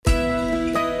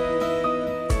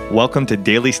Welcome to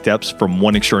Daily Steps from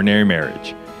One Extraordinary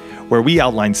Marriage, where we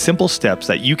outline simple steps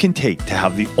that you can take to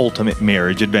have the ultimate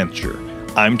marriage adventure.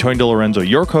 I'm Tony DeLorenzo,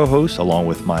 your co-host, along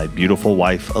with my beautiful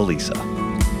wife, Elisa.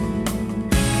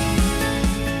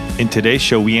 In today's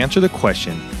show, we answer the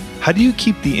question, how do you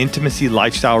keep the intimacy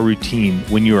lifestyle routine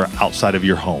when you are outside of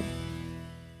your home?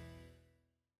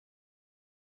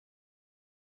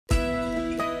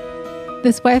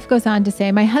 This wife goes on to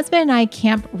say, my husband and I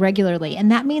camp regularly,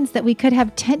 and that means that we could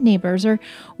have tent neighbors. Or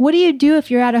what do you do if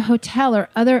you're at a hotel or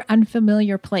other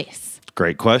unfamiliar place?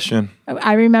 Great question.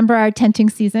 I remember our tenting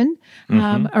season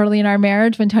early in our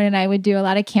marriage when Tony and I would do a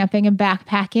lot of camping and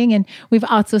backpacking. And we've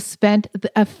also spent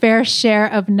a fair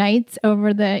share of nights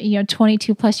over the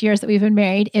 22 plus years that we've been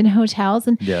married in hotels.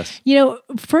 And, yes,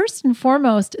 first and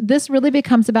foremost, this really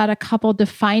becomes about a couple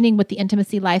defining what the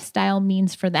intimacy lifestyle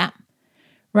means for them.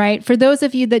 Right? For those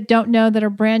of you that don't know, that are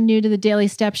brand new to the Daily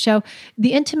Step Show,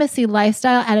 the intimacy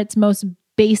lifestyle at its most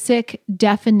basic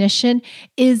definition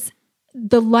is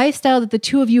the lifestyle that the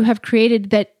two of you have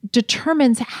created that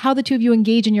determines how the two of you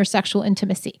engage in your sexual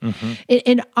intimacy.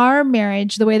 In our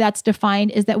marriage, the way that's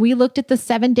defined is that we looked at the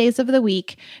 7 days of the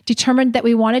week, determined that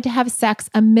we wanted to have sex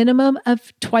a minimum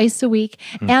of twice a week,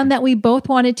 and that we both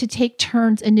wanted to take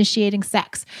turns initiating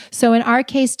sex. So in our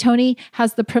case, Tony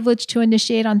has the privilege to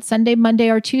initiate on Sunday, Monday,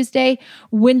 or Tuesday.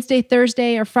 Wednesday,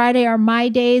 Thursday, or Friday are my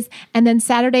days. And then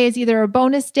Saturday is either a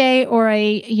bonus day or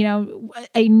a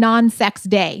non-sex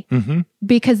day.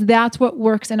 Because that's what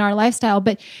works in our lifestyle.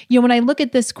 But when I look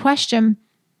at this question,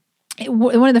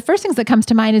 one of the first things that comes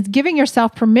to mind is giving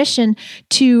yourself permission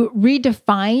to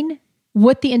redefine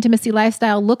what the intimacy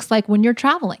lifestyle looks like when you're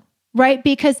traveling, right?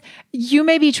 Because you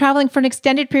may be traveling for an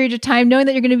extended period of time, knowing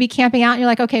that you're going to be camping out, and you're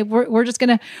like, okay, we're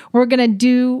gonna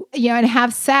do and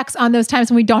have sex on those times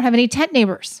when we don't have any tent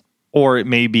neighbors. Or it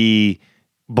may be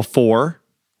before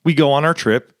we go on our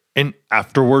trip and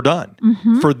after we're done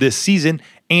for this season.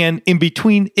 And in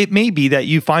between, it may be that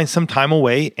you find some time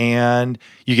away and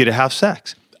you get to have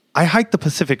sex. I hiked the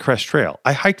Pacific Crest Trail.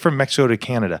 I hiked from Mexico to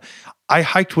Canada. I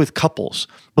hiked with couples.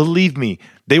 Believe me,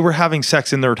 they were having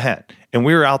sex in their tent. And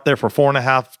we were out there for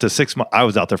 4.5 to 6 months. I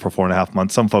was out there for 4.5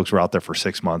 months. Some folks were out there for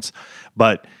 6 months.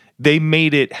 But they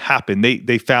made it happen.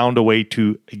 They found a way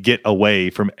to get away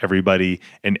from everybody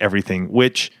and everything,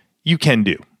 which you can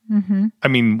do. I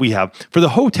mean, we have, for the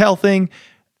hotel thing,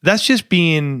 that's just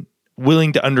being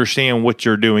willing to understand what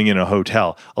you're doing in a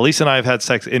hotel. Elisa and I have had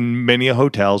sex in many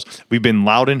hotels. We've been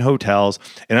loud in hotels.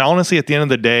 And honestly, at the end of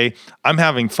the day, I'm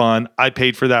having fun. I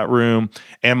paid for that room.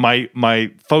 And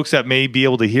my folks that may be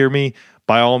able to hear me,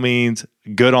 by all means,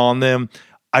 good on them.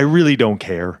 I really don't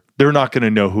care. They're not going to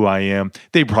know who I am.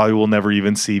 They probably will never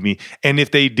even see me. And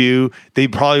if they do, they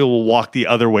probably will walk the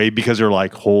other way because they're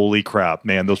like, holy crap,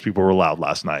 man, those people were loud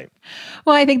last night.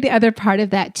 Well, I think the other part of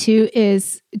that too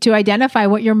is to identify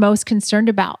what you're most concerned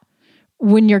about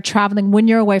when you're traveling, when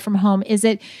you're away from home. Is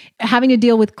it having to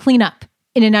deal with cleanup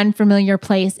in an unfamiliar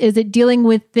place? Is it dealing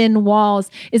with thin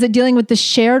walls? Is it dealing with the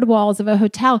shared walls of a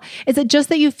hotel? Is it just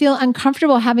that you feel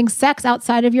uncomfortable having sex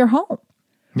outside of your home?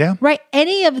 Yeah. Right.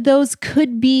 Any of those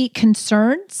could be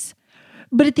concerns.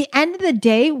 But at the end of the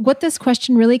day, what this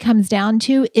question really comes down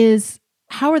to is,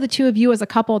 how are the two of you as a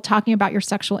couple talking about your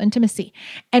sexual intimacy?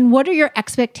 And what are your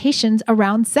expectations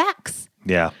around sex?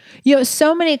 Yeah.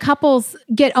 So many couples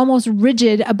get almost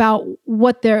rigid about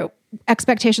what their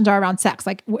expectations are around sex.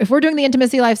 Like, if we're doing the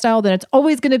intimacy lifestyle, then it's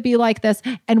always going to be like this.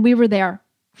 And we were there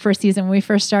for a season when we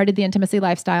first started the intimacy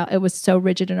lifestyle. It was so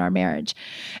rigid in our marriage.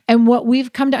 And what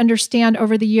we've come to understand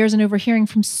over the years and over hearing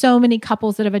from so many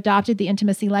couples that have adopted the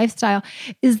intimacy lifestyle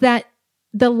is that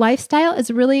the lifestyle is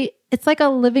really, it's like a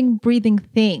living, breathing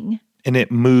thing. And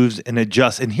it moves and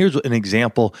adjusts. And here's an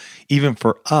example, even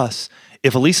for us.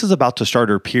 If Elisa's about to start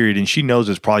her period and she knows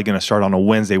it's probably going to start on a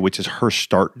Wednesday, which is her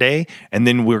start day, and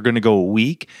then we're going to go a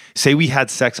week, say we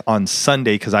had sex on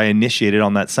Sunday because I initiated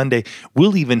on that Sunday,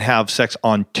 we'll even have sex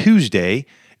on Tuesday,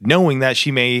 knowing that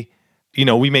she may,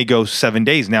 we may go 7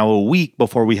 days, now a week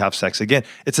before we have sex again.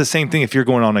 It's the same thing if you're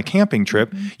going on a camping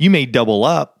trip. You may double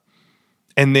up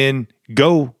and then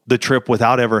go the trip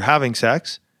without ever having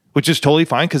sex, which is totally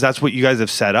fine because that's what you guys have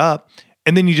set up.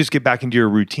 And then you just get back into your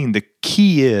routine. The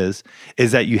key is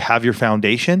that you have your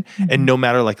foundation. And no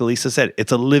matter, like Elisa said,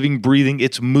 it's a living, breathing,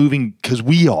 it's moving because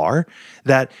we are,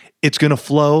 that it's going to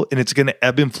flow and it's going to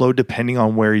ebb and flow depending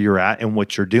on where you're at and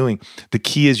what you're doing. The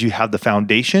key is you have the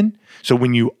foundation. So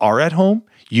when you are at home,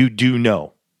 you do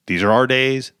know these are our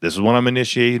days. This is when I'm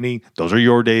initiating. Those are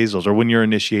your days. Those are when you're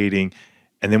initiating.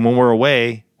 And then when we're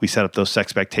away, we set up those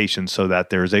expectations so that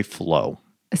there's a flow.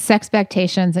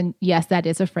 Sexpectations, and yes, that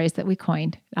is a phrase that we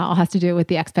coined. It all has to do with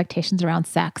the expectations around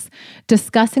sex.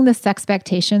 Discussing the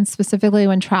sexpectations, specifically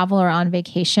when travel or on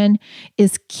vacation,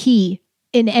 is key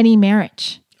in any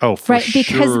marriage. Oh, for sure.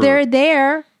 Because they're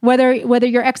there, whether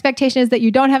your expectation is that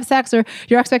you don't have sex or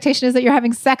your expectation is that you're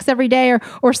having sex every day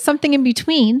or something in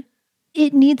between,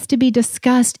 it needs to be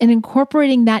discussed, and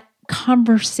incorporating that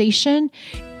conversation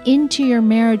into your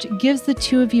marriage gives the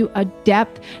two of you a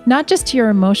depth, not just to your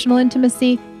emotional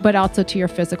intimacy, but also to your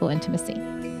physical intimacy.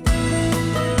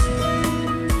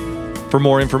 For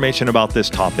more information about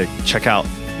this topic, check out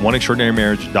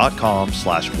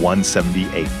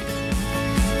oneextraordinarymarriage.com/178.